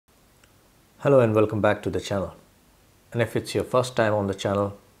Hello and welcome back to the channel. And if it's your first time on the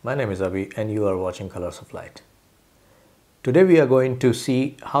channel, my name is Abhi and you are watching Colors of Light. Today we are going to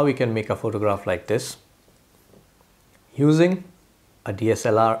see how we can make a photograph like this using a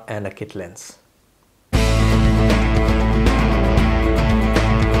DSLR and a kit lens.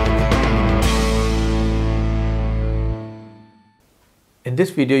 In this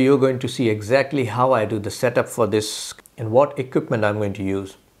video you're going to see exactly how I do the setup for this and what equipment I'm going to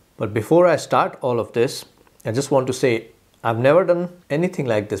use. But before I start all of this, I just want to say I've never done anything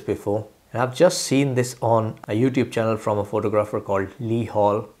like this before, and I've just seen this on a YouTube channel from a photographer called Lee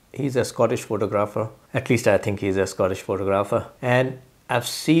Hall. He's a Scottish photographer, at least I think he's a Scottish photographer, and I've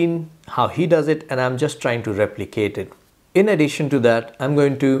seen how he does it and I'm just trying to replicate it. In addition to that, I'm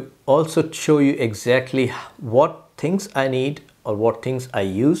going to also show you exactly what things I need or what things I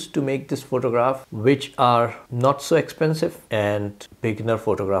use to make this photograph, which are not so expensive and beginner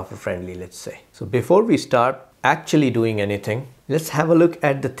photographer friendly, let's say. So before we start actually doing anything, let's have a look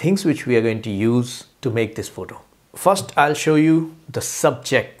at the things which we are going to use to make this photo. First, I'll show you the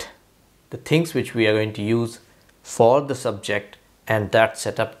subject, the things which we are going to use for the subject and that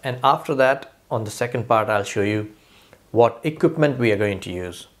setup. And after that, on the second part, I'll show you what equipment we are going to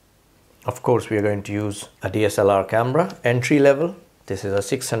use. Of course, we are going to use a DSLR camera, entry level. This is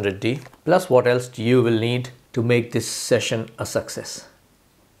a 600D. Plus, what else you will need to make this session a success.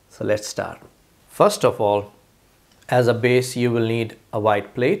 So let's start. First of all, as a base, you will need a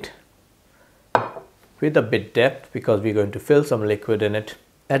white plate with a bit depth because we're going to fill some liquid in it.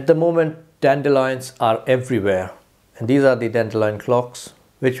 At the moment, dandelions are everywhere. And these are the dandelion clocks,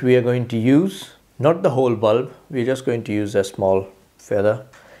 which we are going to use. Not the whole bulb, we're just going to use a small feather.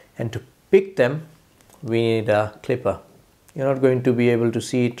 And to pick them, we need a clipper. You're not going to be able to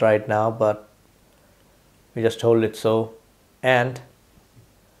see it right now, but we just hold it so. And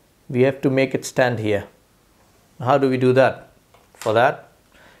we have to make it stand here. How do we do that? For that,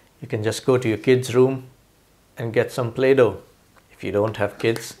 you can just go to your kids' room and get some Play-Doh. If you don't have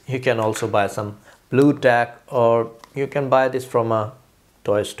kids, you can also buy some blue tack, or you can buy this from a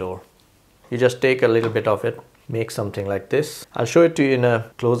toy store. You just take a little bit of it, make something like this. I'll show it to you in a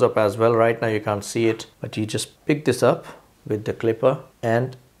close-up as well. Right now you can't see it, but you just pick this up with the clipper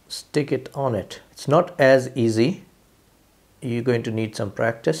and stick it on it. It's not as easy. You're going to need some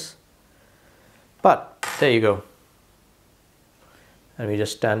practice, but there you go. And we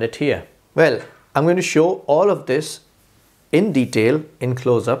just stand it here. Well, I'm going to show all of this in detail in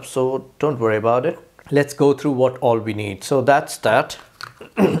close-up, so don't worry about it. Let's go through what all we need. So that's that.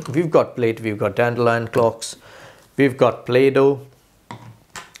 We've got plate, we've got dandelion clocks, we've got Play-Doh,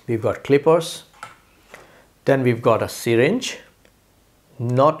 we've got clippers, then we've got a syringe.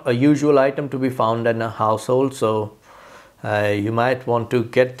 Not a usual item to be found in a household, so you might want to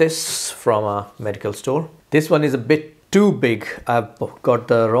get this from a medical store. This one is a bit too big. I've got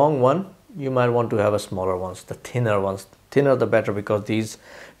the wrong one. You might want to have a smaller ones, the thinner ones. Thinner the better, because these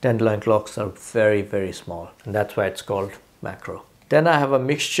dandelion clocks are very, very small, and that's why it's called macro. Then I have a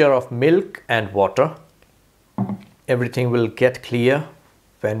mixture of milk and water. Everything will get clear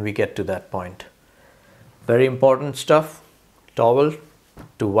when we get to that point. Very important stuff, towel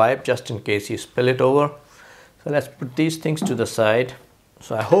to wipe just in case you spill it over. So let's put these things to the side.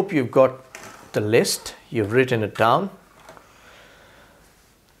 So I hope you've got the list, you've written it down.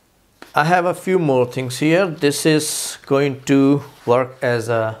 I have a few more things here. This is going to work as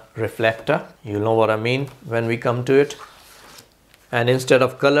a reflector. You know what I mean when we come to it. And instead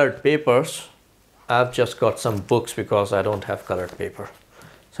of colored papers, I've just got some books because I don't have colored paper.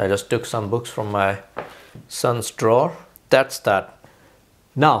 So I just took some books from my son's drawer. That's that.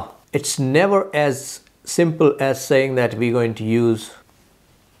 Now, it's never as simple as saying that we're going to use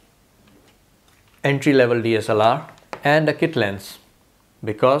entry-level DSLR and a kit lens,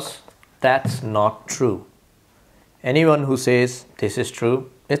 because that's not true. Anyone who says this is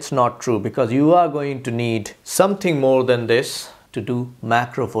true, it's not true, because you are going to need something more than this to do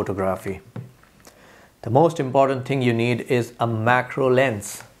macro photography. The most important thing you need is a macro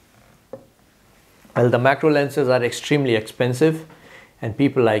lens. Well, the macro lenses are extremely expensive, and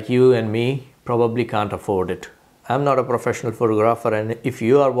people like you and me probably can't afford it. I'm not a professional photographer, and if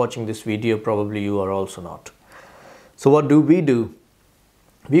you are watching this video, probably you are also not. So what do?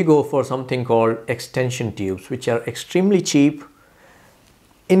 We go for something called extension tubes, which are extremely cheap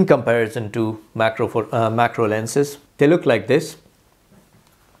in comparison to macro lenses. They look like this.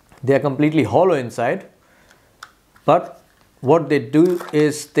 They are completely hollow inside, but what they do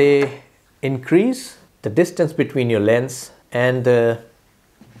is they increase the distance between your lens and the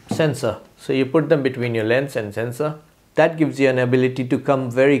sensor. So you put them between your lens and sensor, that gives you an ability to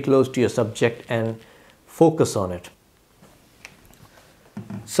come very close to your subject and focus on it.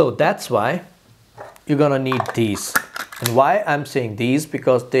 So that's why you're gonna need these. And why I'm saying these,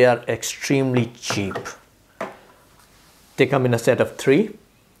 because they are extremely cheap. They come in a set of 3.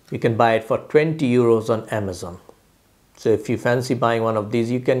 You can buy it for 20 euros on Amazon. So if you fancy buying one of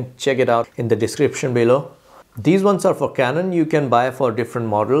these, you can check it out in the description below. These ones are for Canon. You can buy for different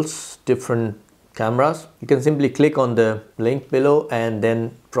models, different cameras. You can simply click on the link below, and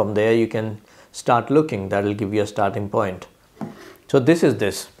then from there you can start looking. That will give you a starting point. So this is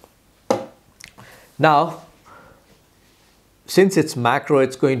this. Now, since it's macro,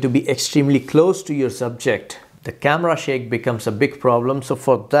 it's going to be extremely close to your subject. The camera shake becomes a big problem. So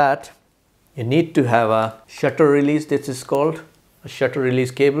for that, you need to have a shutter release. This is called a shutter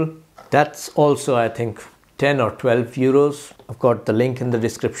release cable. That's also, I think, 10 or 12 euros. I've got the link in the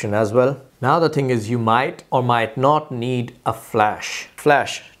description as well. Now the thing is, you might or might not need a flash.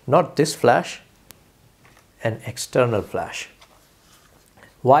 Flash, not this flash, an external flash.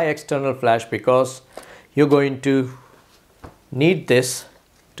 Why external flash? Because you're going to need this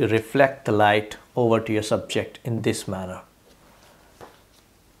to reflect the light over to your subject in this manner.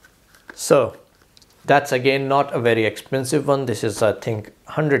 So that's again not a very expensive one. This is, I think,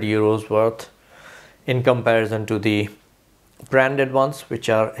 100 euros worth in comparison to the branded ones, which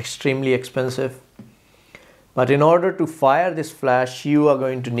are extremely expensive. But in order to fire this flash, you are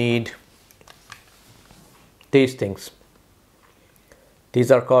going to need these things.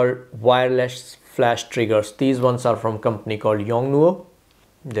 These are called wireless flash triggers. These ones are from a company called Yongnuo.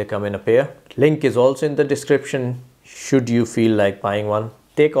 They come in a pair. Link is also in the description should you feel like buying one.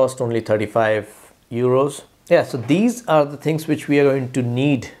 They cost only 35 euros. Yeah, so these are the things which we are going to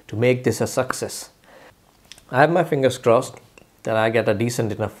need to make this a success. I have my fingers crossed that I get a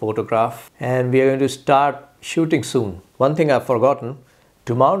decent enough photograph, and we are going to start shooting soon. One thing I've forgotten,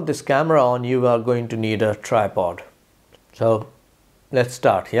 to mount this camera on, you are going to need a tripod. So let's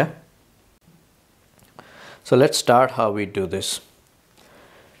start, yeah? So let's start how we do this.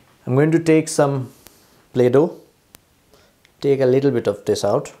 I'm going to take some Play-Doh, take a little bit of this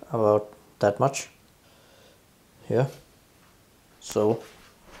out, about that much, here, so,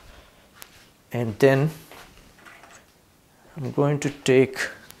 and then I'm going to take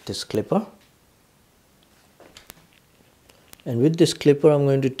this clipper, and with this clipper I'm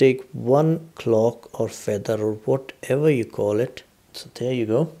going to take one clock or feather or whatever you call it. So there you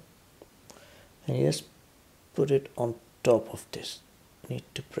go, and just put it on top of this. Need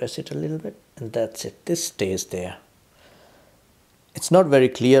to press it a little bit, and that's it. This stays there. It's not very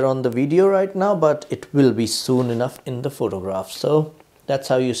clear on the video right now, but it will be soon enough in the photograph. So that's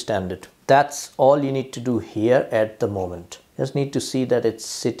how you stand it. That's all you need to do here at the moment. Just need to see that it's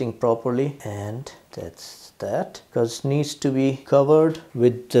sitting properly, and that's that, because it needs to be covered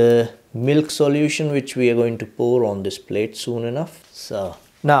with the milk solution which we are going to pour on this plate soon enough. So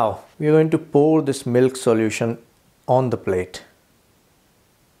now we are going to pour this milk solution on the plate.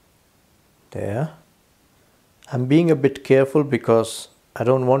 There. I'm being a bit careful because I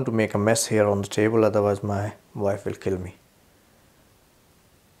don't want to make a mess here on the table, otherwise my wife will kill me.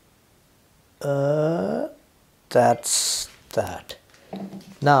 That's that.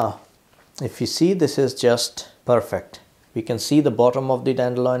 Now, if you see, this is just perfect. We can see the bottom of the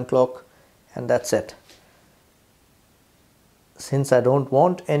dandelion clock, and that's it. Since I don't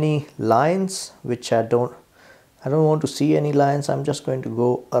want any lines, which I don't want to see any lines, I'm just going to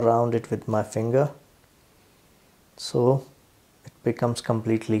go around it with my finger. So it becomes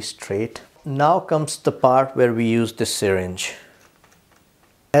completely straight. Now comes the part where we use this syringe.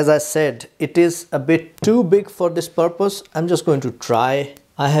 As I said, it is a bit too big for this purpose. I'm just going to try.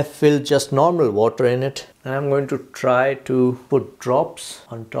 I have filled just normal water in it, and I'm going to try to put drops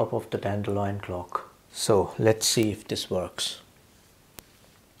on top of the dandelion clock. So let's see if this works.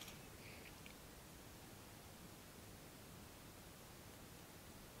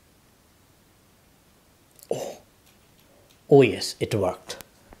 Oh yes, it worked.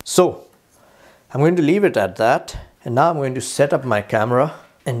 So I'm going to leave it at that, and now I'm going to set up my camera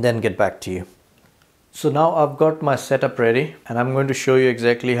and then get back to you. So now I've got my setup ready, and I'm going to show you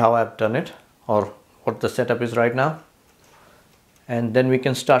exactly how I've done it, or what the setup is right now, and then we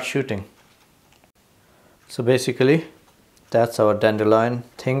can start shooting. So basically that's our dandelion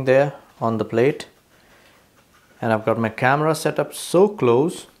thing there on the plate, and I've got my camera set up so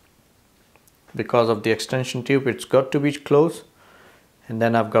close. Because of the extension tube, it's got to be close, and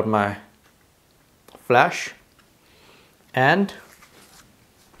then I've got my flash and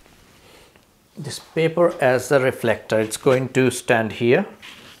this paper as the reflector. It's going to stand here,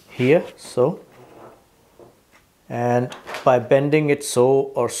 so, and by bending it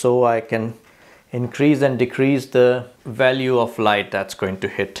so or so I can increase and decrease the value of light that's going to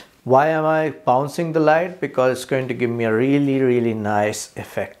hit. Why am I bouncing the light? Because it's going to give me a really nice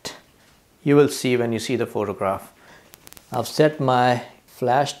effect. You will see when you see the photograph. I've set my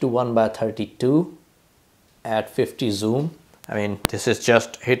flash to 1/32 at 50 zoom. I mean, this is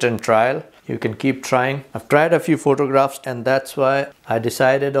just hit and trial. You can keep trying. I've tried a few photographs, and that's why I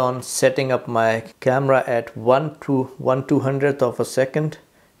decided on setting up my camera at 1/200th of a second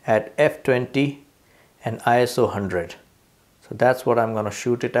at f20 and ISO 100. So that's what I'm going to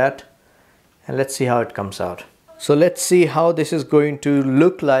shoot it at, and let's see how it comes out. So let's see how this is going to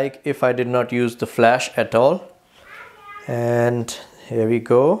look like if I did not use the flash at all. And here we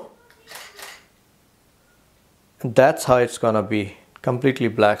go. That's how it's gonna be, completely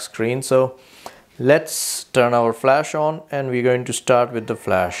black screen. So let's turn our flash on, and we're going to start with the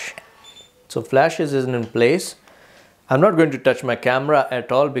flash. So flash is in place. I'm not going to touch my camera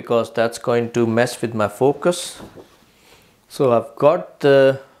at all because that's going to mess with my focus. So I've got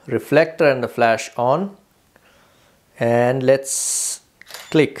the reflector and the flash on, and let's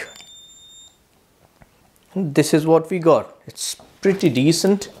click. This is what we got. It's pretty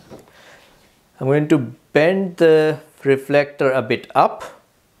decent. I'm going to bend the reflector a bit up,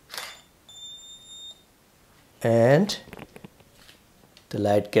 and the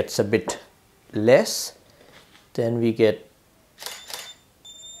light gets a bit less. Then we get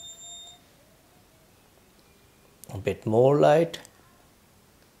a bit more light.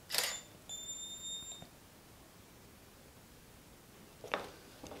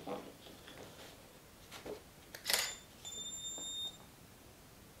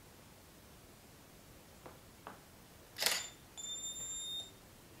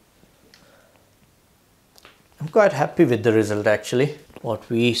 I'm quite happy with the result actually. What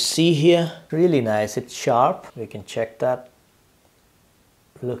we see here, really nice. It's sharp. We can check that.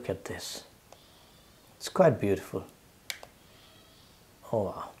 Look at this. It's quite beautiful. Oh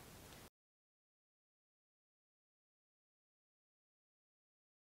wow.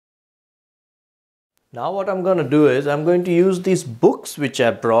 Now what I'm going to do is I'm going to use these books which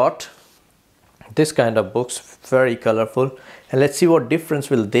I brought. This kind of books, very colorful. And let's see what difference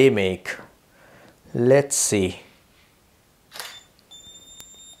will they make. Let's see.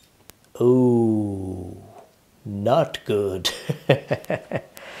 Oh, not good.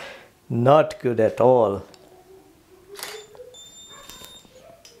 Not good at all.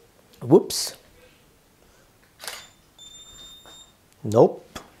 Whoops.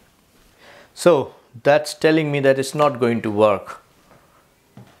 Nope. So that's telling me that it's not going to work.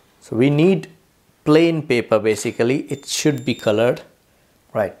 So we need plain paper basically. It should be colored.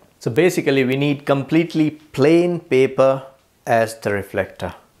 Right. So basically we need completely plain paper as the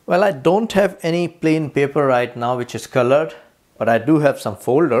reflector. Well, I don't have any plain paper right now which is colored, but I do have some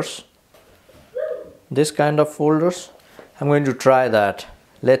folders. This kind of folders. I'm going to try that.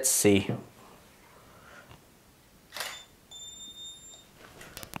 Let's see.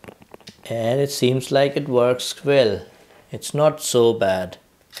 And it seems like it works well. It's not so bad.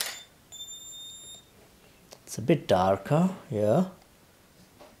 It's a bit darker, yeah.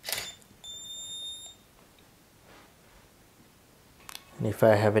 And if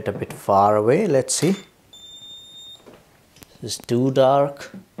I have it a bit far away, let's see. This is too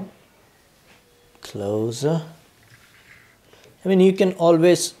dark. Closer. I mean, you can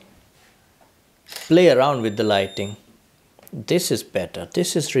always play around with the lighting. This is better.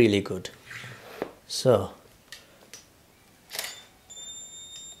 This is really good. So,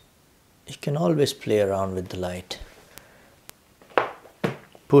 you can always play around with the light.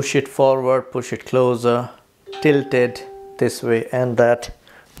 Push it forward, push it closer, tilt it this way and that.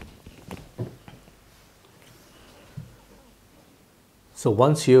 So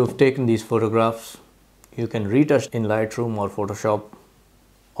once you've taken these photographs, you can retouch in Lightroom or Photoshop,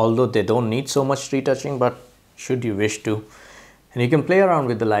 although they don't need so much retouching, but should you wish to. And you can play around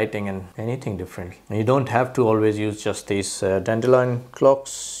with the lighting and anything different. And you don't have to always use just these dandelion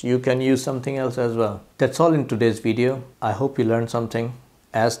clocks. You can use something else as well. That's all in today's video. I hope you learned something,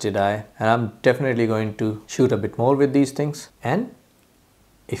 as did I. And I'm definitely going to shoot a bit more with these things. And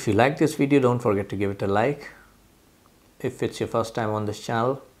if you like this video, don't forget to give it a like. If it's your first time on this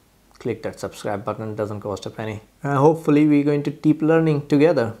channel, click that subscribe button. It doesn't cost a penny. And hopefully we're going to keep learning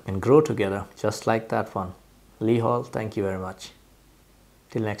together and grow together, just like that one. Lee Hall, thank you very much.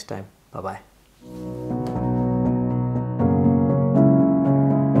 Till next time, bye-bye.